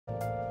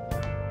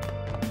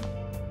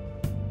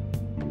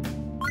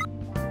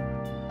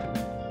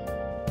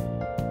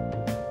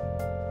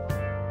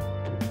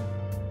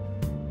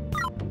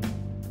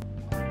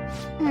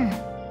Well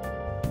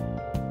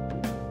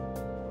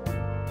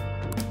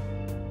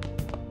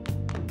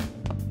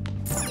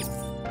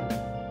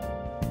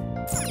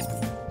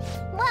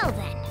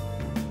then.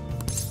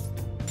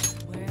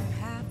 Where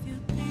have you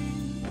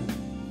been?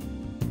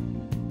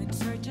 Been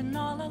searching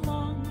all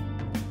along.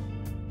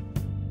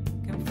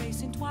 Come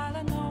facing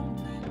twilight alone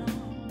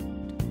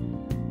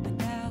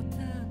without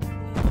the clue.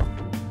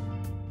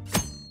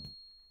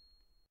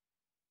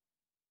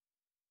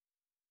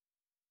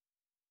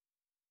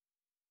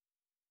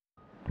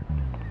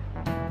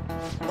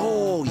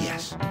 Oh,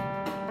 yes.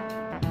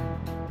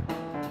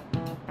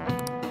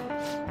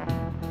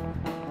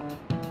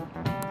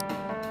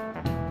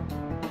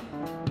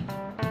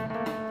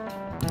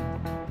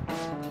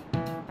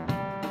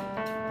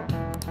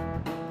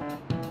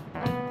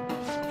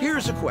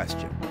 Here's a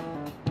question.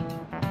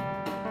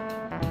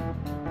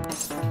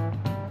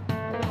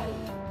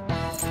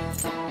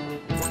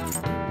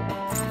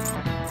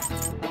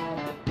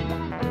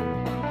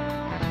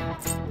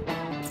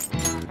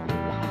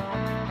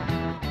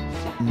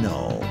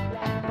 No.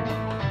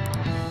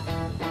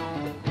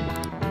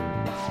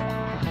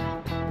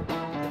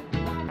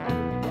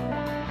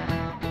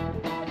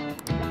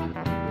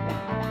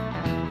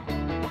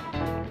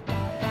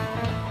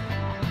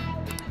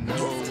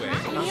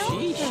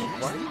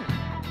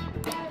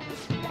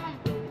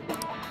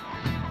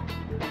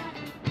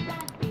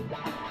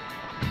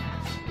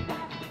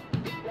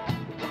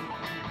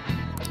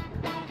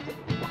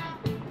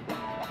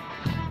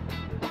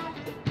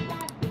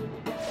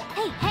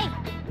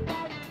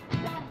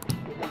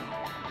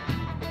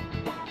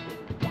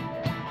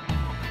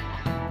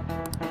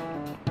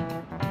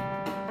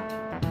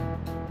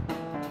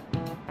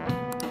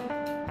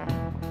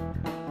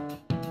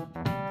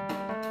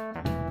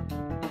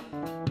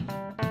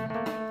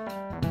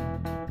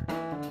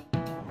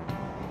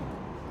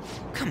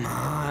 Come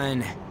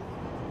on.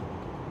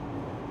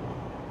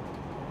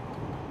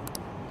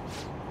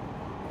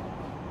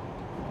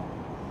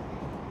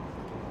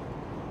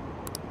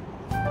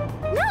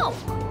 No!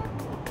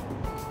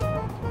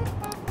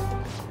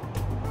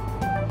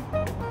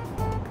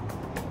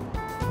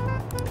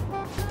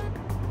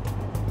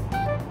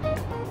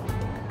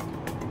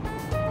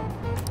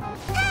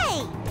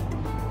 Hey!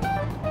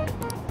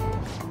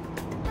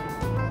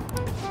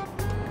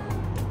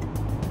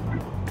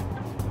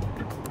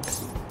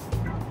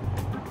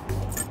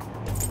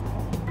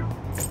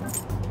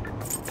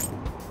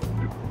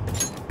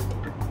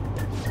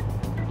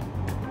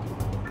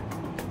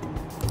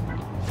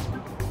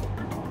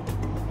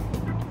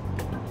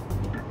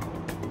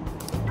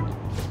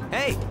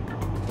 Hey!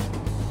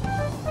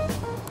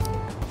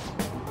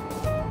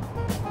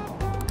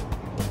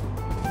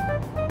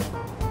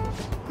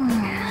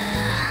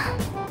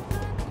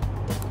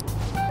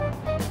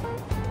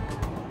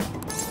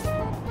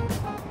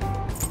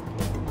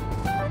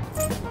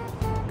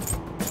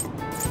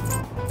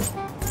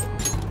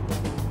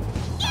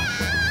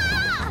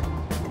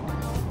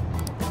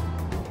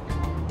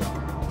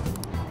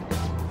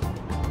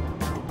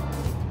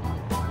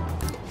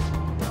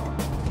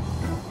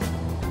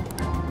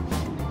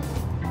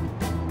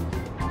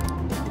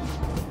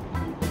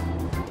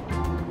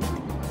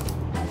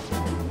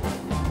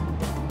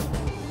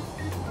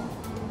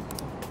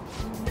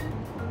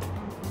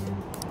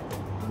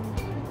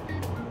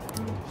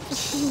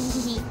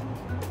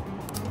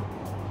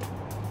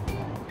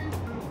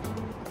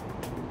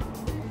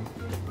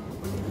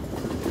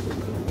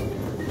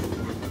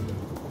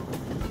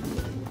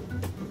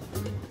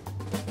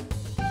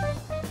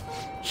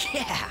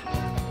 Yeah!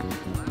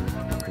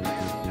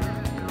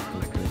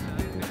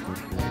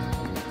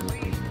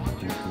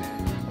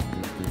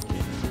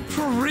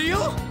 For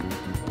real?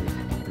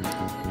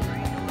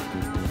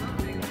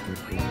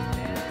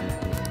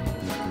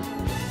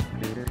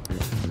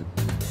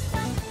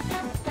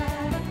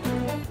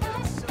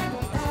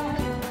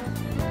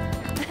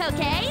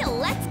 Okay,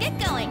 let's get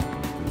going.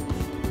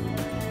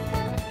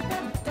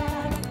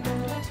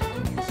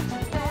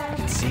 I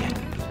can see it.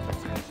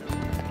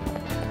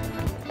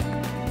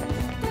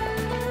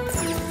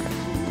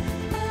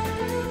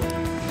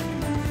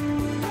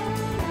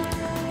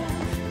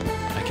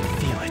 I can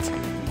feel it.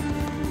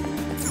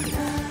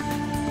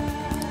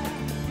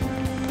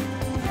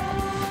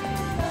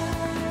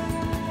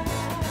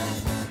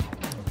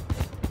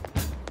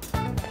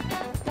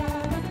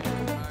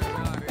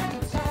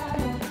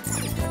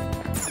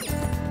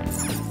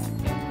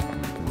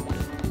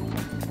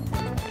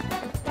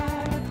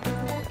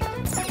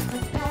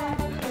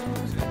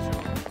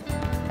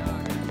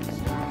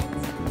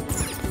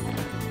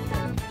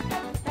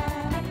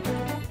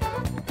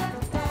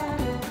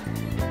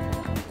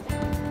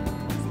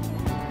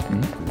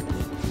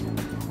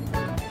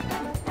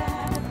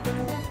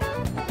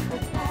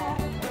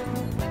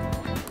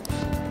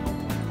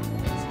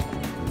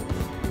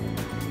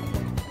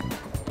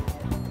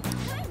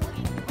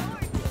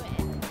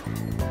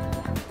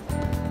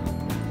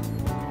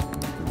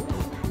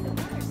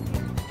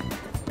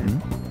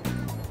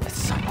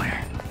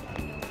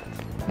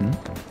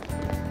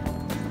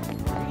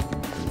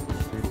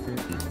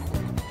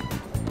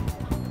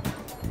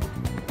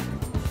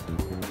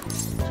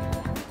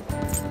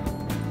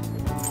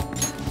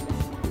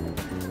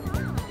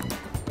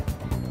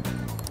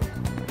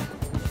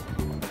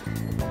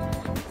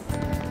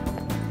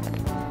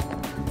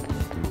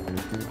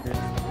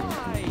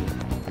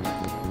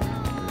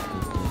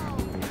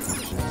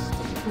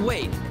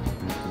 wait.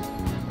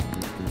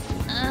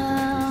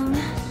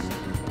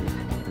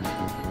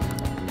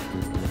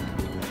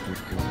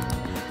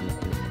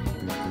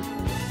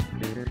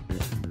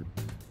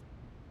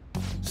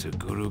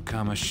 Suguru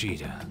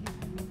Kamoshida,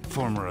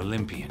 former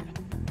Olympian,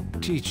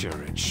 teacher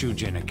at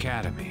Shujin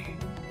Academy.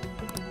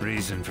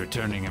 Reason for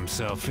turning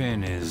himself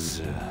in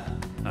is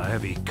a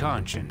heavy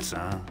conscience,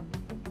 huh?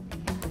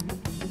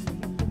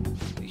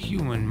 The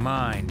human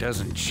mind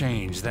doesn't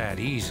change that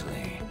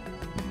easily,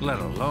 let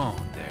alone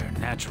their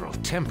natural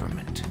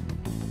temperament.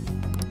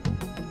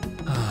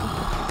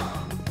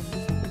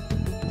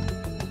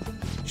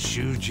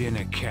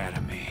 Shujin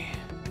Academy.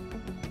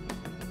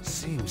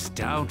 Seems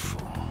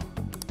doubtful.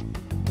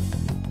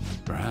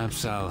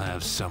 Perhaps I'll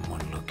have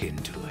someone look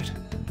into it,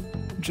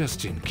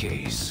 just in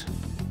case.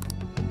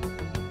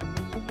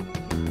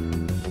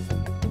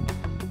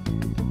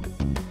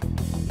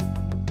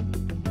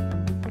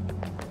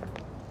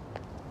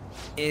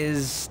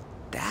 Is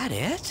that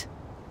it?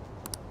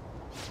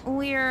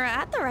 We're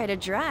at the right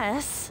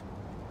address.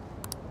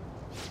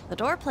 The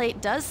door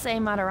plate does say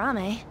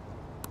Madarame.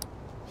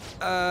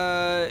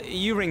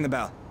 You ring the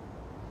bell.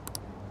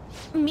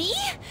 Me?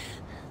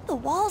 The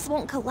walls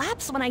won't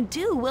collapse when I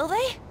do, will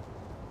they?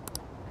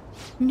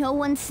 No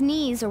one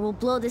sneeze or we'll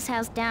blow this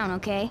house down,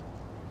 okay?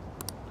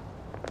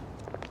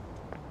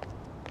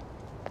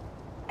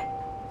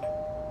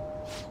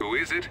 Who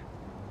is it?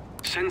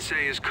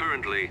 Sensei is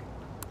currently...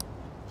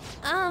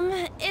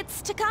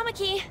 It's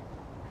Takamaki.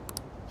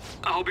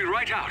 I'll be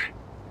right out.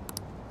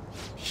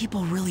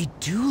 People really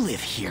do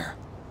live here.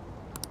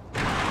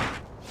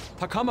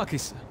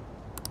 Takamaki-san.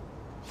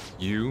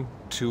 You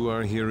two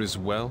are here as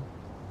well?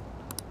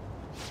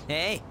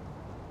 Hey.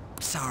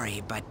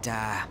 Sorry, but,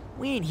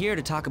 we ain't here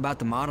to talk about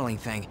the modeling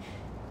thing.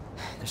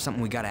 There's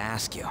something we gotta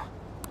ask you.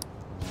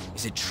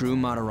 Is it true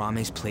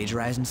Madarame's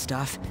plagiarizing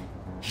stuff?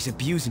 He's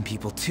abusing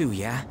people too,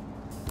 yeah?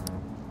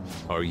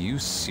 Are you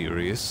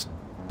serious?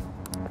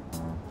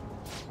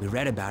 We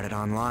read about it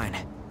online.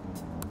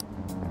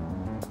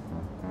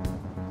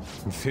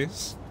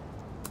 This?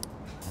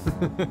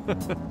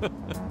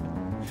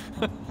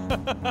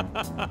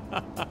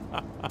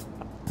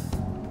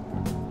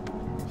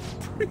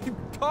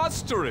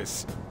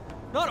 Preposterous!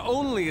 Not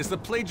only is the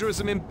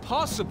plagiarism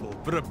impossible,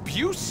 but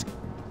abuse?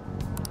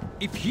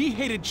 If he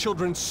hated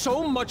children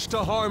so much to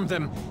harm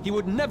them, he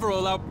would never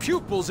allow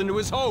pupils into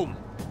his home.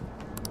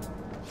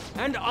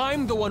 And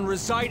I'm the one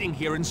residing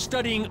here and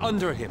studying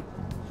under him.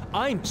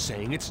 I'm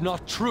saying it's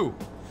not true,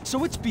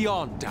 so it's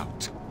beyond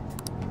doubt.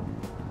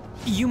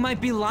 You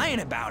might be lying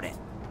about it.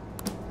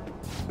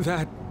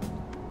 That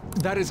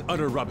is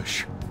utter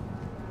rubbish.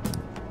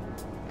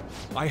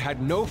 I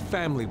had no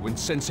family when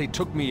Sensei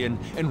took me in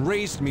and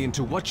raised me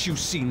into what you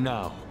see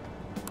now.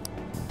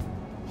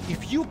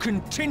 If you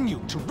continue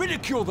to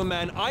ridicule the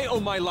man I owe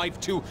my life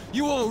to,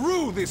 you will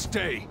rue this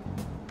day!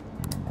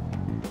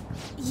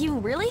 You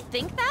really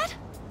think that?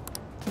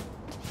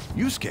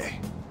 Yusuke.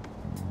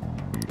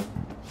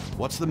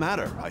 What's the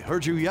matter? I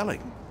heard you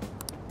yelling.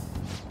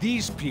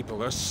 These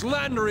people are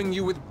slandering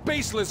you with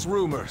baseless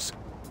rumors.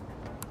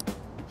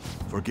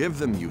 Forgive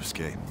them,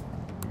 Yusuke.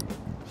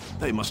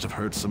 They must have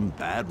heard some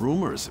bad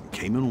rumors and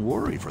came in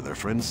worry for their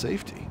friend's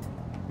safety.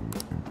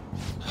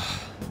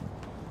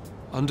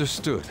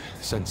 Understood,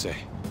 Sensei.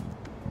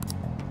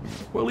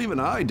 Well, even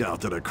I doubt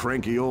that a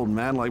cranky old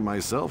man like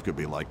myself could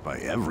be liked by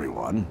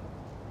everyone.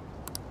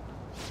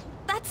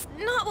 That's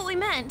not what we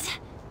meant.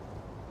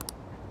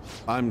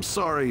 I'm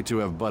sorry to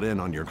have butt in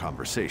on your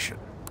conversation.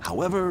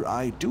 However,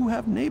 I do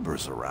have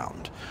neighbors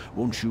around.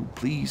 Won't you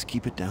please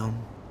keep it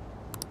down?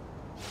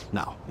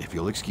 Now, if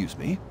you'll excuse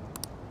me.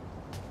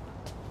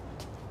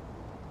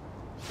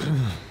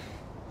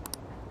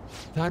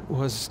 That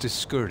was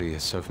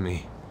discourteous of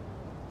me.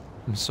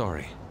 I'm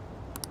sorry.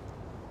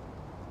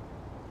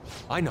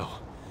 I know.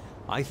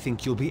 I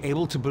think you'll be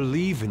able to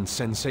believe in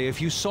Sensei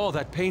if you saw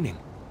that painting.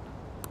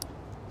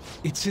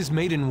 It's his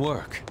maiden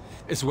work,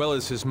 as well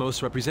as his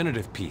most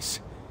representative piece.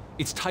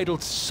 It's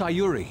titled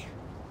Sayuri.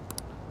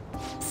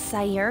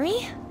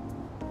 Sayuri?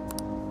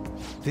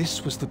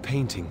 This was the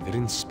painting that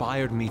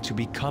inspired me to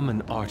become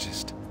an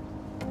artist.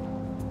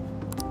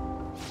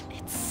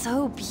 It's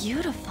so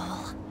beautiful.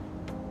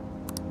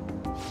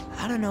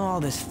 I don't know all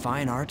this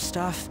fine art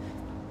stuff,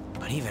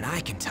 but even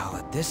I can tell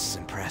that this is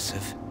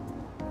impressive.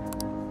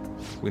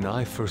 When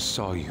I first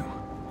saw you,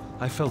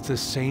 I felt the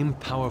same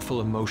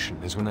powerful emotion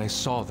as when I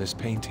saw this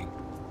painting.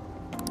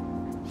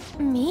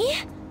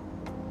 Me?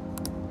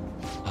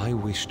 I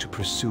wish to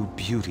pursue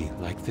beauty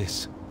like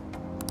this.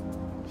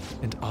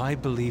 And I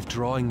believe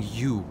drawing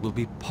you will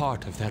be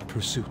part of that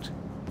pursuit.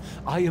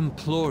 I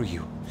implore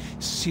you,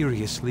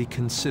 seriously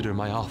consider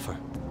my offer.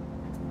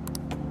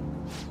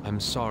 I'm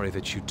sorry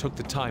that you took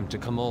the time to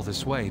come all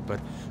this way, but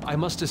I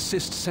must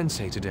assist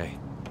Sensei today.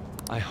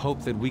 I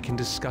hope that we can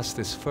discuss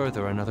this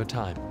further another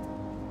time.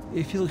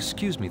 If you'll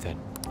excuse me then.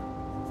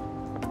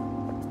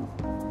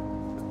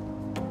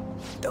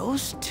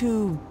 Those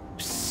two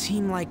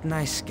seem like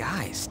nice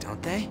guys,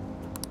 don't they?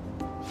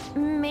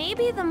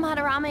 Maybe the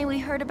Madarame we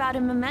heard about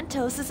in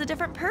Mementos is a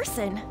different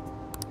person.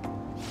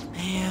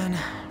 Man,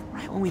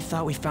 right when we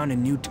thought we found a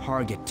new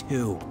target,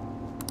 too.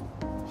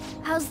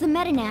 How's the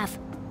metanav?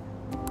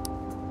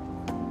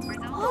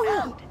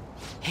 Oh,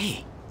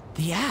 Hey,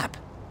 the app.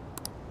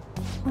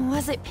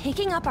 was it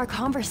picking up our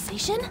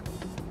conversation?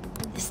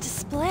 This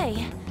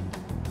display,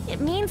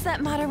 it means that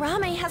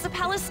Madarame has a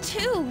palace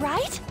too,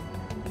 right?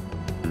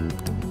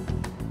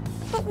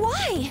 But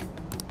why?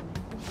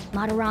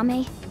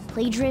 Madarame,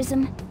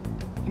 plagiarism,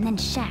 and then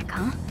shack,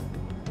 huh?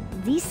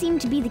 These seem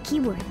to be the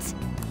keywords.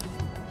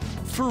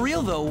 For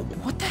real though,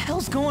 what the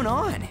hell's going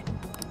on?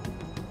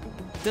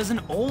 Does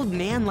an old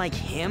man like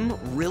him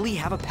really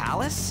have a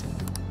palace?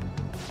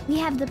 We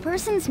have the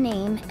person's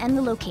name and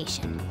the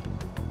location.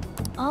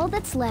 All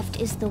that's left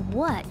is the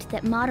what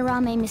that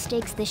Madarame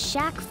mistakes this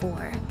shack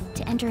for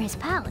to enter his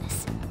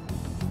palace.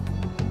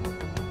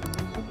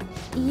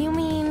 You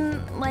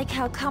mean like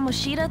how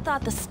Kamoshida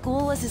thought the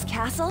school was his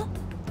castle?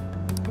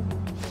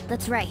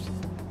 That's right.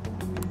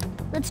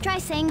 Let's try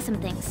saying some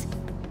things.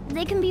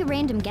 They can be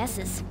random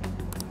guesses.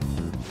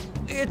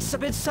 It's a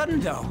bit sudden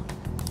though.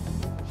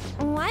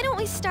 Why don't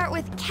we start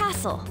with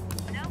castle?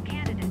 No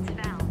candidates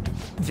found.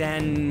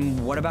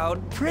 Then what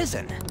about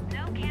prison?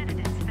 No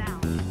candidates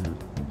found.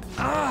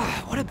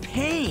 Ah, what a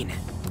pain.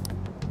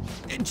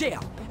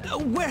 Jail,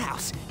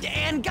 warehouse,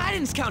 and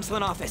guidance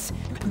counseling office.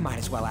 Might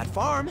as well add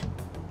farm.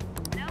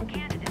 No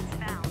candidates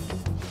found.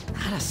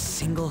 Not a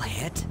single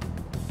hit.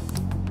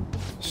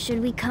 Should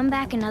we come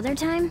back another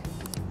time?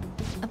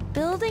 A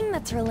building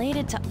that's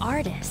related to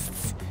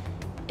artists.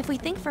 If we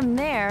think from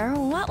there,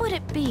 what would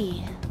it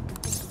be?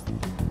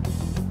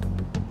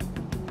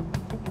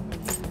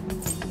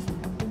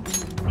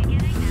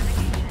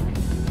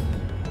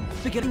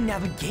 Beginning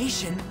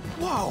navigation?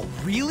 Whoa,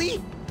 really?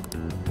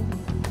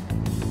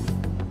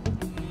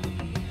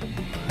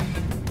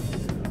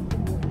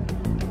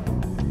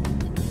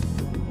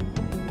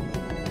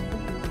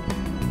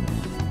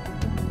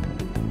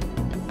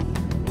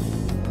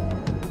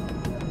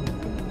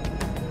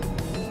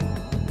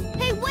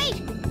 Hey,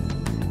 wait!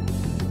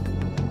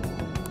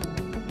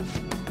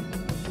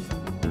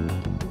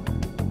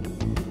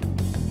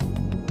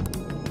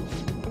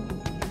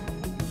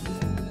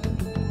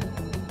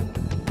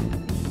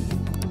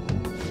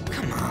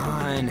 Come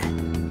on.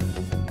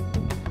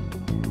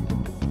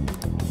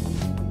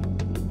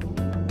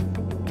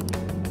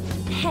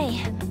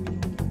 Hey.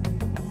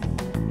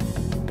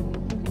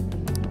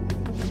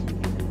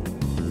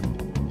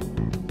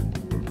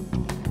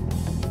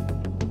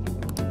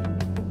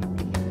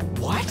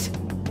 What?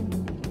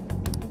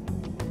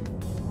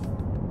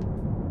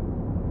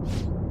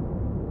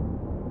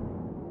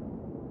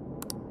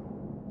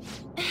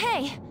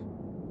 Hey!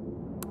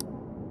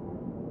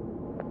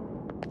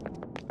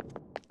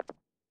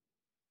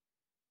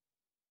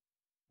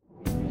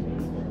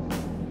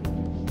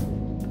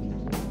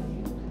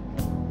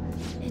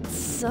 It's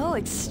so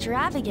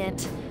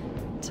extravagant,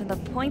 to the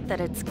point that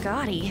it's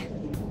gaudy.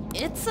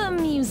 It's a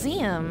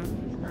museum,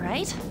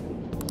 right?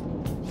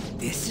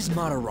 This is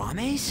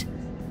Madarame's?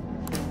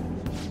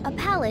 A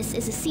palace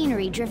is a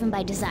scenery driven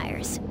by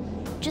desires.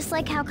 Just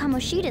like how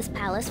Kamoshida's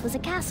palace was a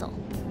castle.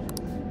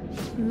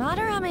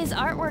 Madarame's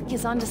artwork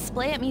is on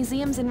display at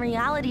museums in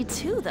reality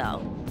too,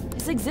 though.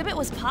 His exhibit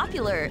was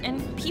popular,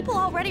 and people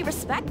already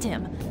respect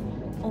him.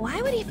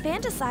 Why would he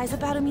fantasize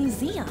about a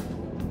museum?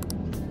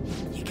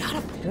 You got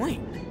a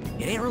point.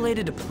 It ain't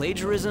related to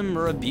plagiarism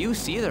or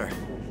abuse either.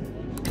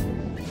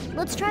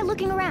 Let's try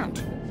looking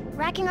around.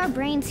 Racking our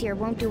brains here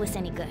won't do us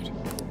any good.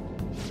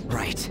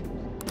 Right.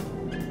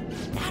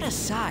 That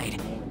aside,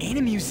 ain't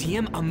a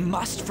museum a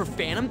must for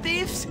Phantom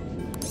Thieves?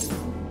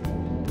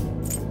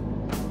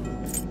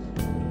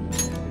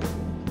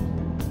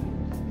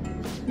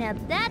 Now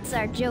that's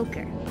our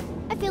Joker.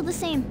 I feel the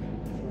same.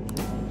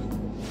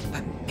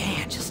 But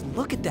man, just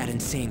look at that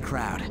insane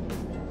crowd.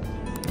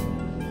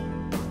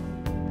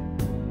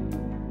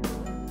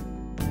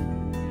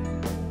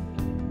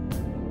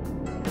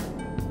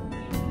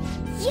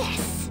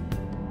 Yes!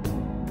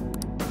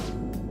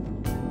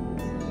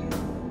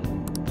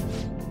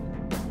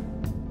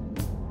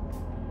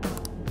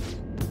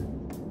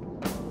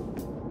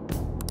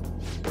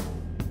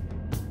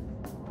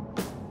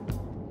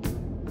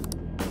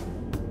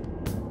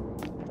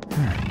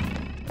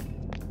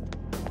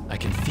 I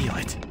can feel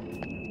it.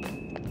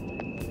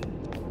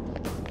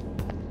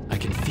 I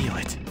can feel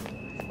it.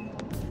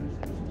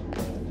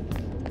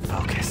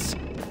 Focus.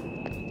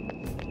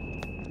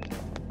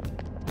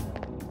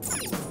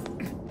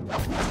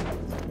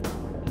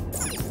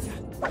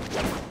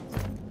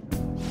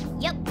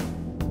 Yep.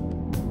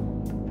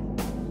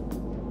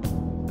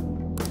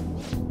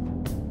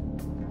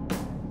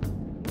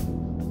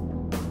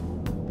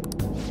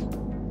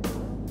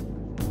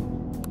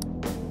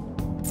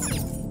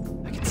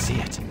 I can see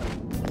it.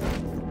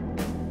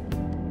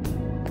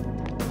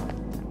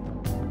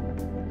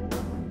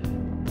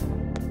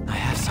 I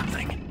have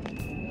something.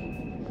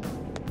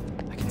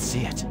 I can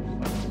see it.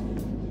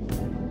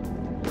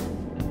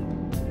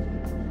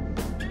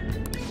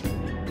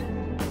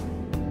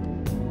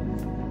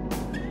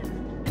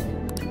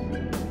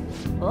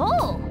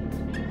 Oh!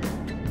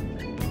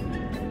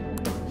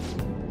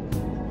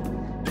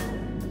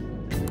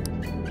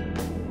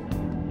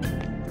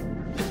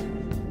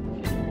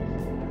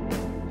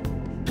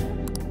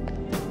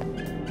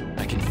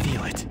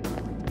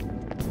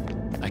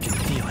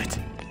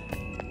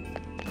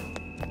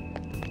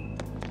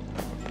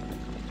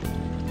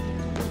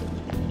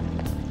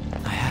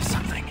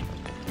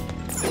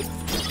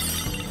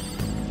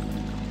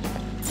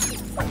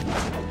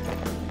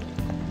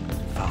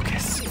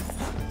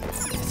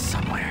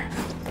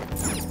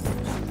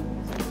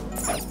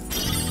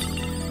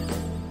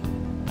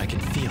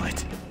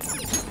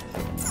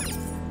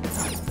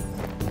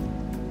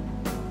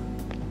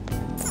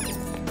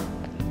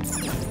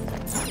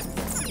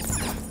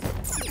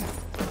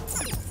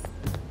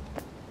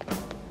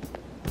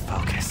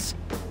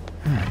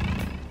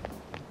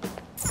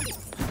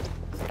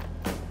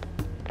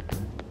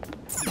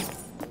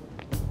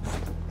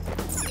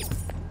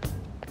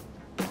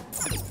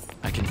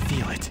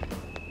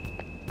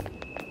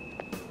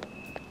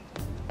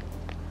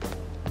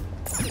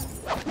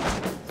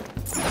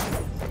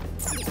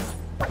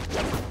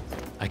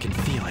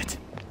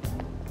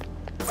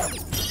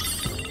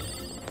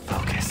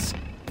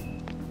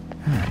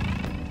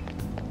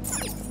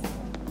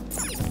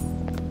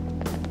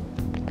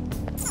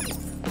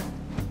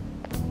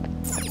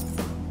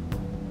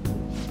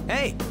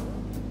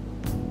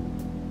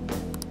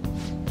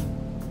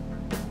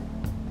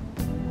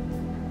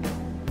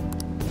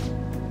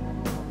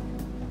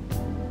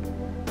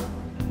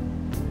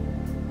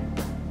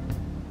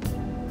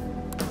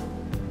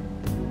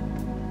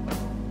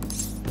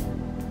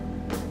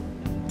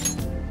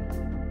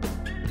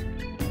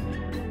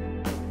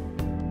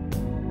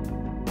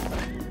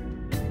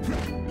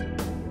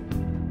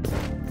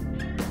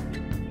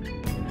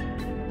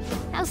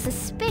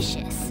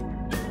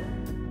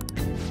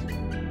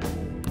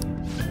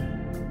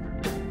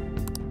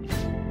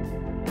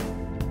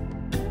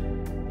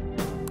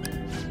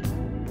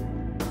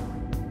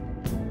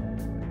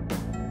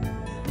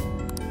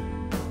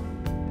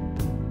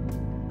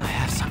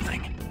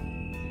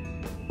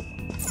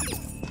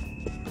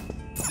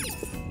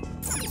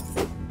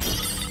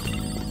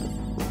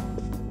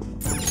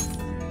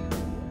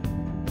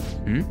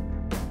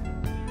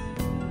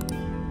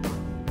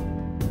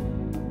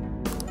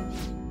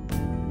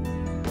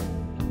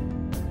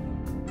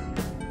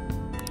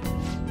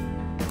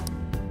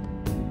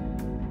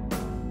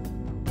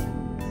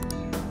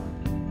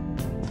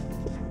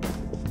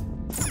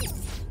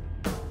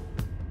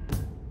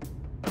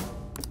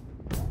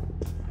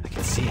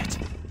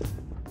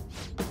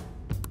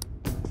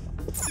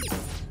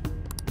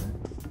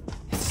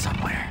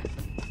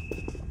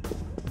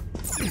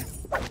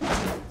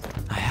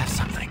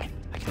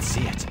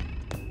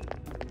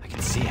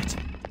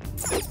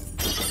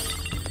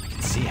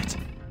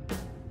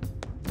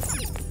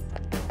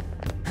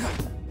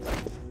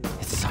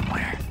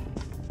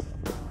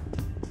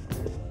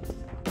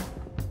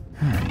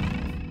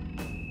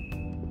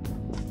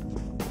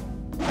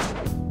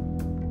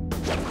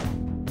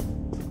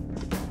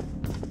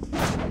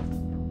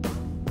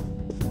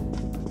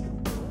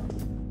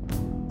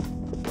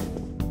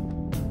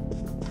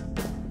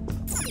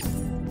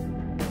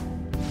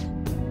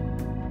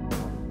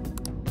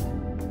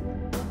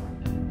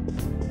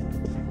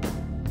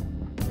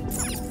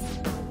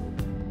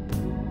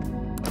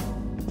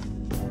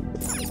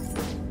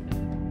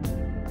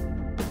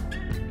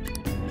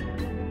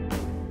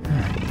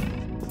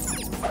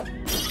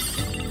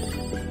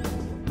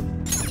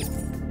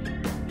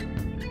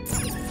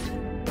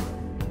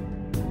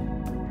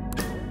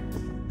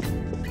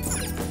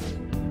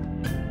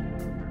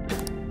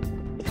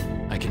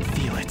 can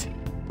feel it.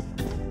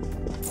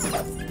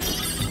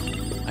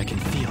 I can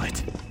feel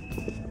it.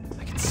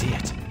 I can see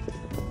it.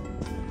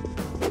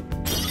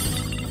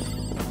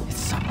 It's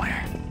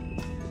somewhere.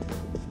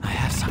 I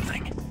have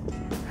something.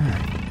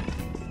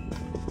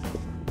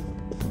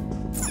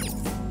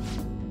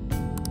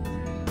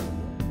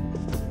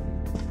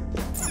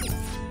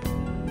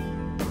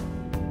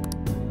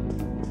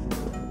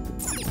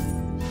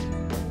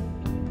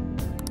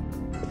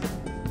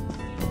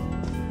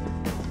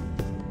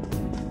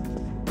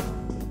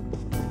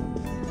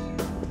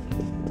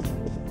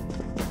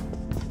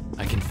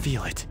 I can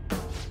feel it.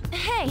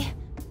 Hey!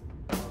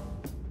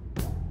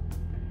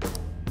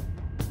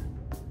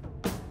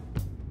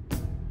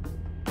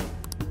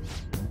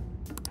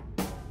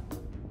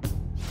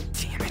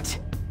 Damn it.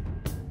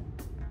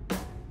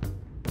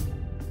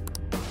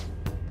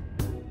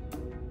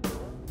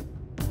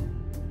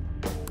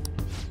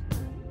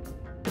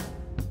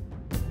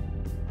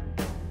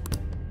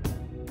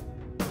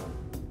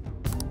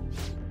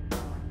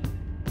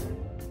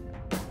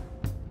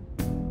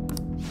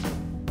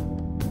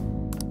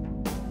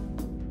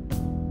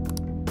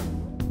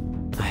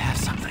 I have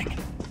something.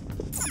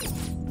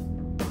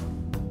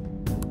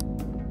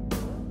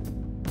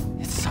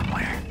 It's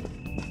somewhere.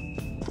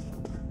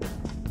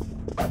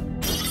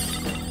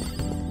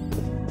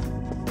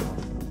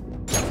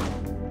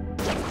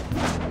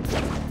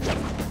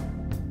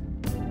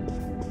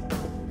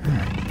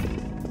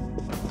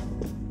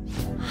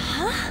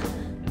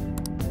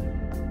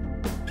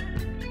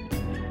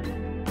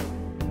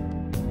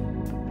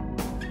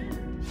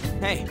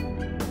 Hey!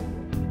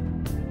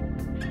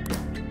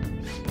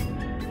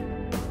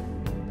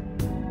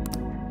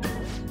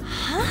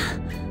 Huh?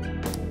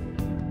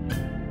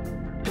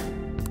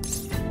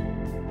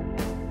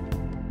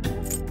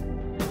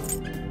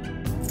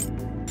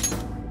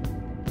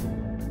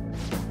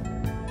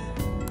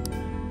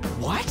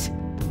 What?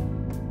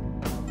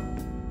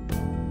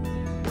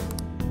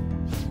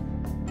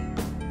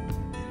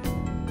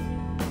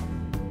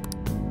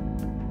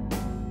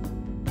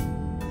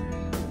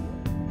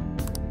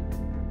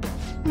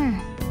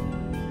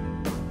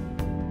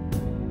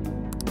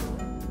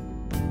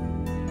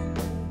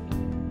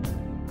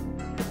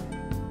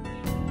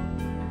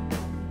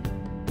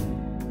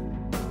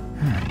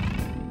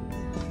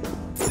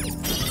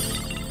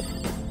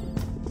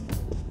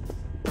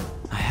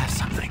 I have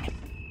something.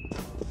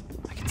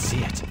 I can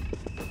see it.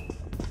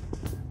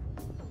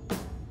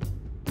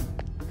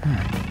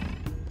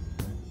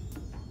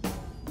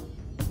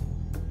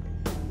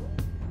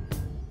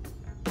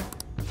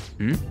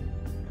 Hmm?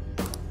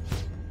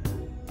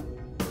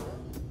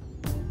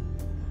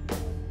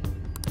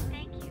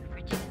 Thank you for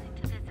choosing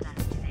to visit us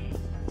today.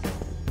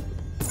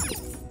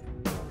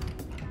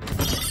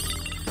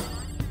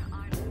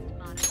 Artist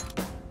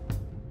Madarame.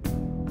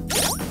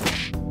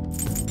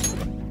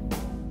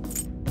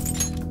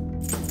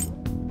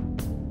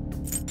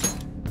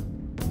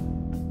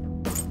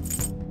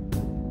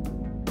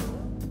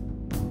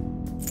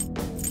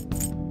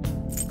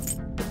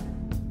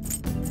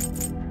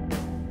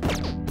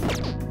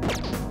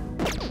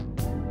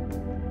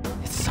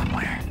 It's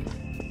somewhere.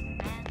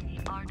 And the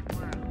art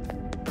world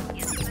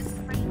is with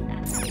free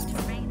effort to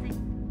raising.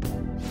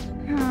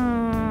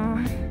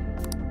 Hmm.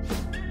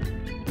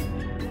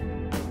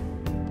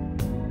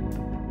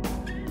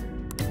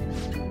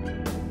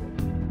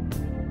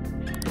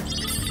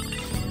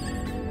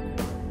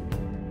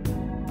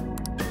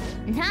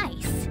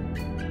 Nice.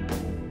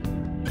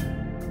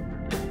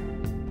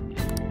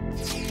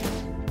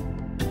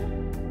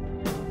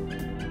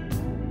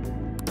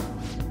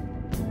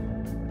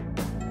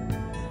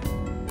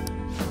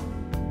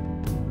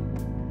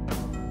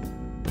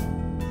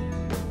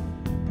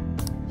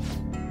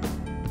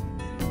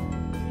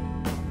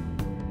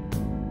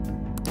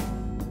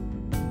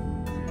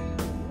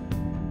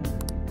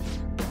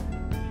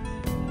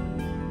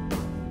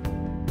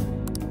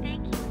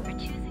 Thank you for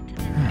choosing to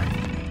visit us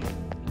today.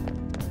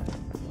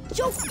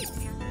 Yo.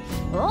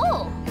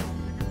 Oh.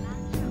 The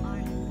master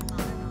artist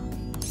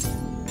Madarame.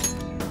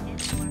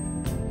 His work.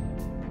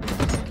 His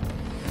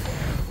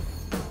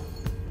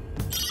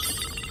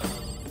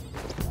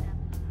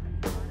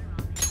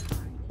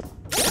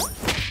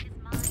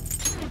mind is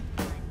down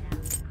cultural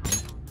norms.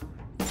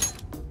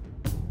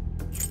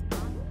 He has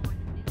brought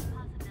forth new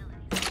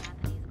possibilities in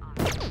Japanese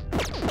art.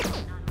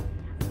 Not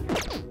only has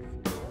he expanded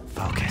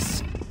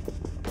Focus.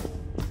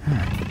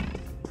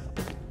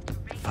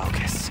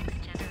 Focus.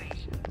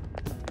 generation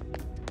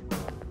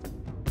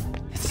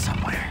It's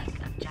somewhere.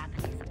 of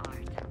Japanese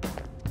art.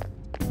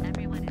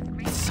 Everyone is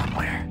great. It's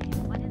somewhere.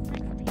 What is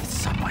next? It's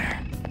somewhere.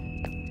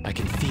 I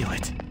can feel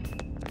it.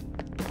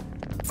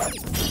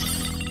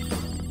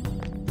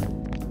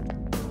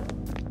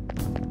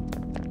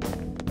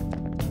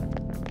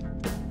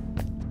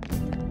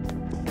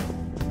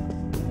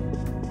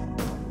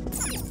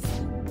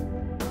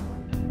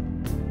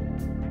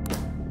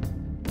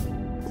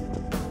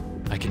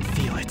 I can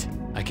feel it.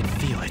 I can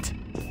feel it.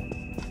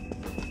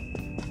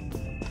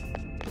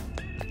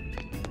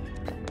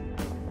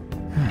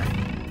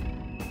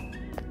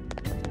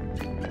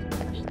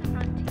 Push the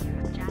frontier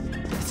of Japanese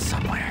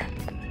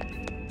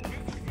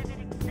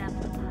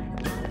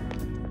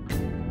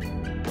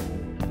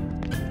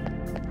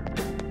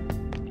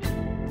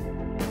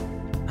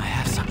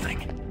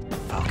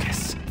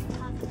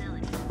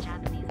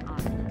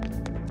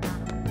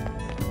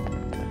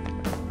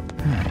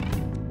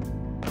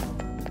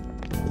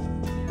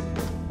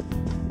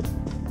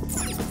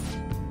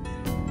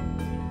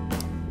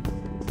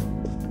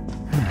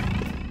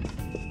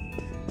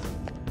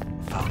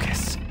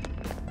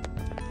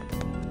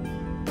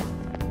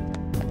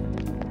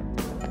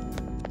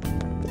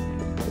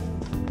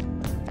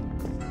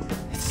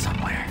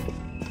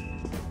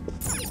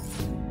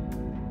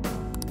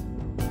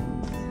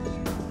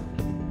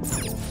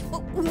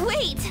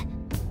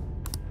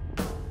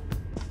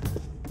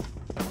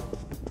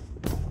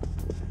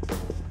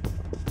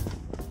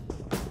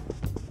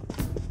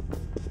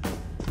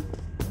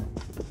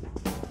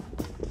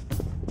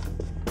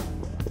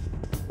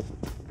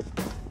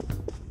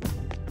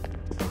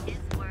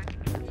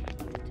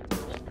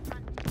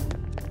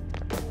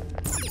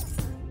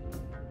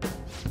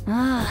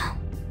Ah.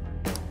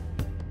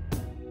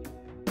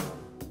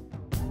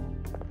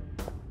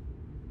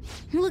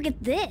 Look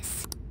at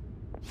this.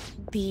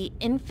 The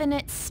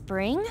Infinite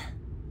Spring?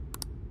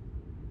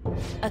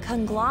 A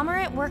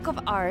conglomerate work of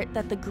art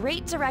that the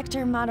great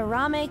director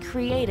Madarame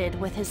created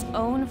with his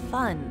own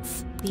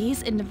funds.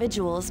 These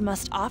individuals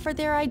must offer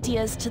their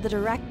ideas to the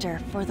director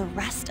for the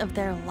rest of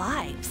their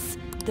lives.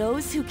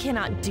 Those who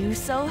cannot do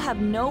so have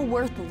no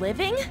worth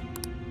living?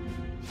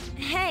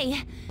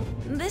 Hey,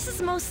 this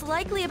is most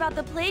likely about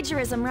the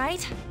plagiarism,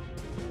 right?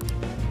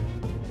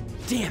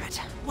 Damn it,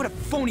 what a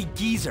phony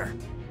geezer.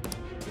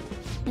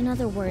 In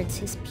other words,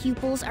 his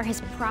pupils are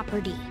his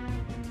property.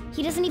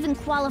 He doesn't even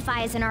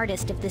qualify as an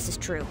artist if this is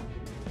true.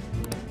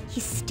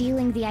 He's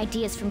stealing the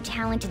ideas from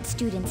talented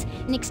students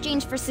in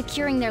exchange for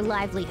securing their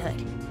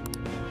livelihood.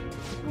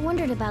 I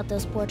wondered about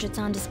those portraits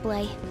on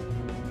display.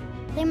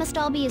 They must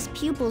all be his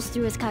pupils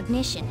through his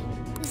cognition.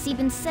 This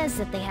even says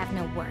that they have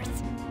no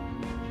worth.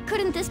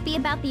 Couldn't this be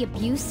about the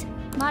abuse?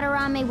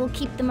 Madarame will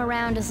keep them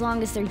around as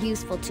long as they're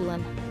useful to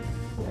him.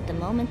 But the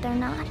moment they're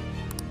not...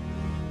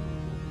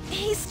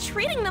 He's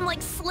treating them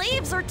like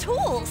slaves or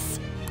tools!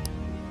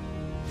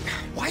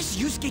 Why is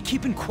Yusuke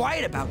keeping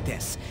quiet about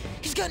this?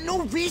 He's got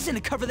no reason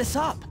to cover this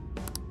up.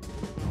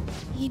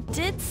 He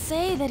did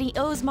say that he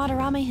owes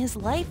Madarame his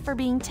life for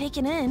being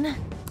taken in.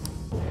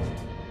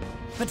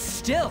 But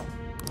still.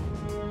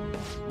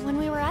 When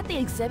we were at the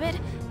exhibit,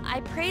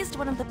 I praised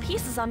one of the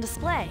pieces on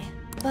display.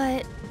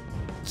 But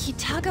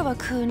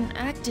Kitagawa-kun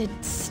acted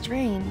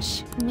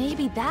strange.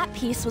 Maybe that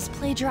piece was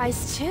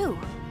plagiarized too.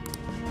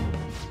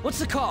 What's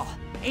the call?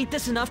 Ain't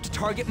this enough to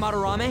target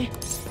Madarame?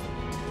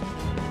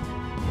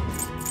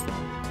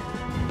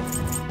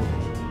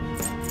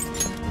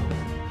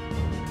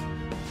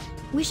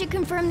 We should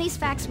confirm these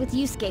facts with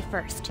Yusuke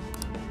first.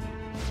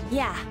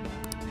 Yeah.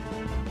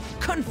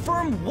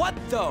 Confirm what,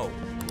 though?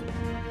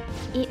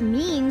 It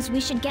means we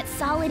should get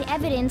solid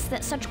evidence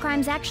that such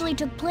crimes actually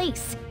took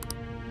place.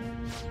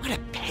 What a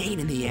pain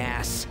in the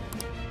ass.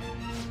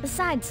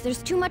 Besides,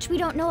 there's too much we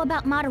don't know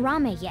about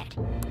Madarame yet.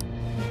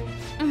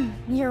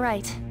 You're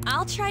right.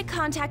 I'll try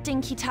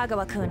contacting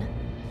Kitagawa-kun.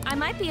 I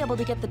might be able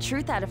to get the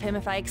truth out of him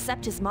if I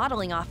accept his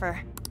modeling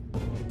offer.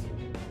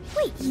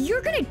 Wait,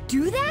 you're gonna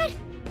do that?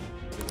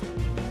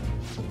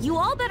 You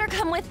all better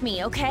come with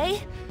me,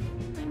 okay?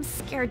 I'm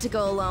scared to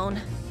go alone.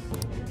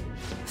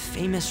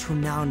 Famous,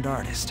 renowned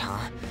artist,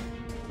 huh?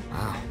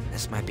 Wow,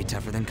 this might be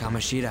tougher than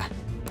Kamoshida.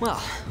 Well,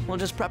 we'll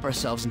just prep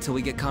ourselves until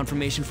we get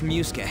confirmation from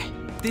Yusuke.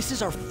 This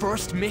is our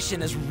first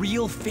mission as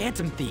real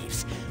Phantom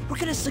Thieves. We're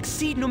gonna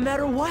succeed no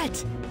matter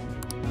what.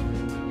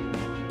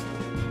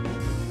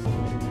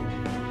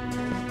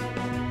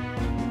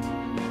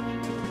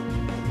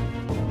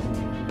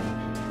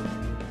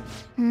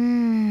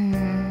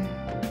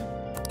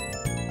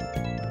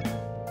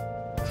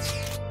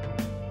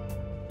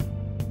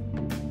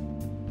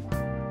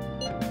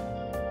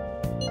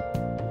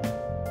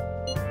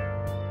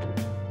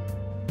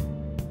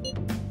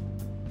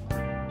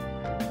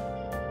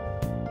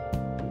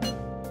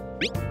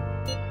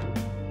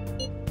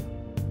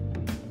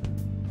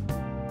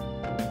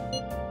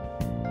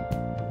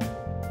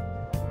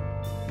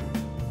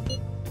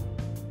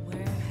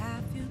 Where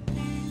have you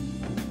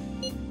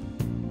been?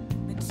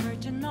 Been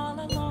searching all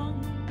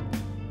along,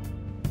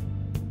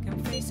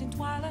 confessing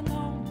while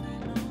alone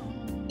and on,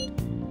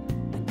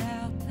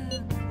 without a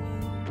clue,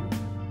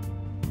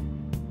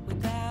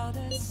 without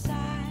a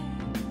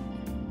sign,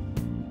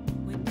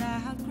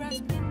 without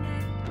grasping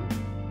it.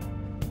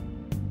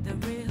 The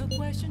real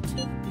question to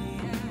be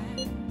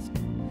asked: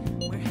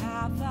 where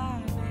have I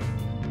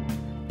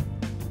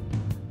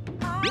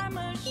been? I'm a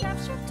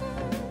sharpshooter.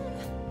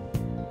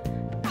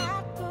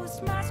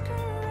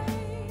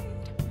 Masquerade,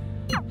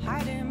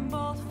 hiding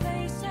both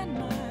face and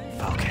mind.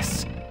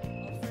 Focus.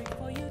 Free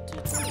for you to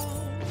know.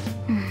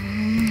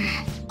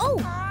 Oh!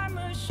 I'm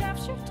a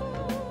sharpshooter.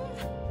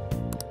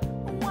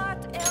 What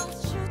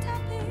else should I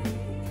be?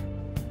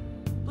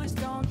 Please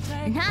don't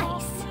take Nice.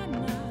 off my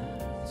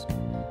mask,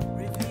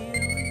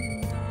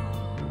 revealing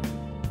dawn.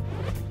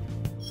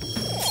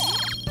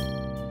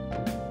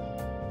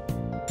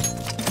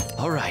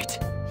 All right.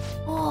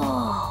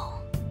 Oh.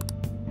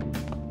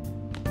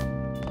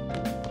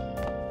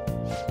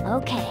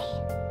 Okay.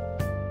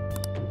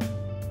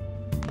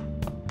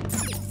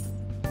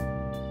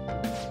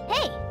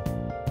 Hey!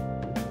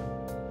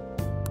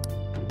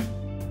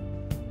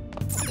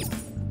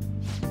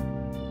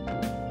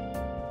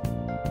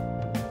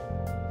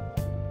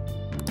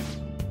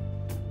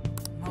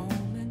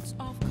 Moments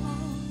of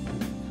calm,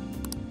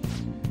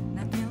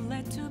 nothing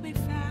left to be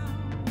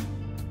found.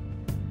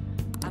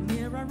 A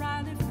mirror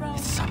right in front.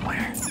 It's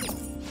somewhere.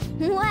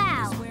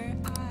 Wow! Where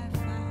I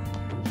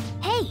found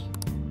Hey!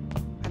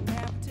 an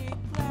empty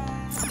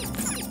glass,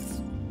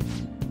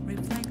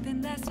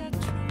 reflecting as a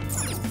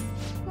truth.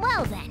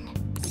 Well then.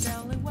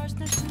 Telling words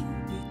not to be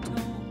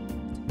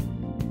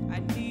told. I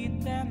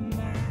need that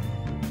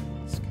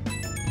mask.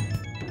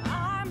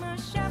 I'm a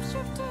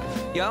sharpshooter.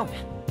 Yo,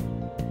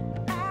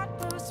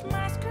 At this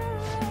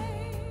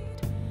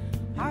masquerade,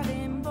 heart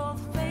in both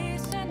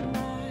face and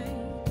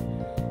mind.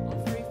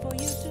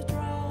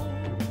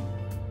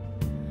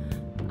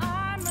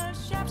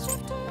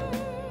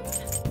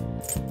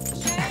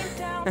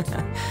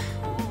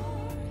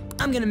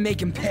 I'm gonna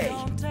make him pay.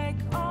 Don't take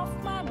off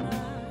my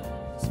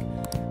mask,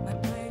 my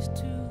place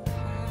to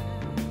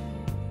hide.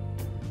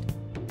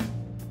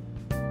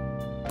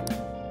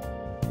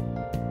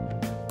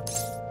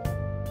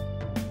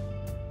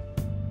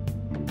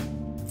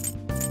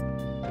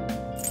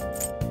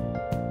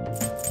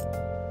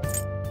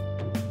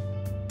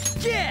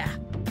 Yeah!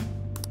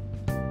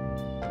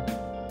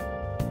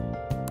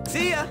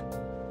 See ya!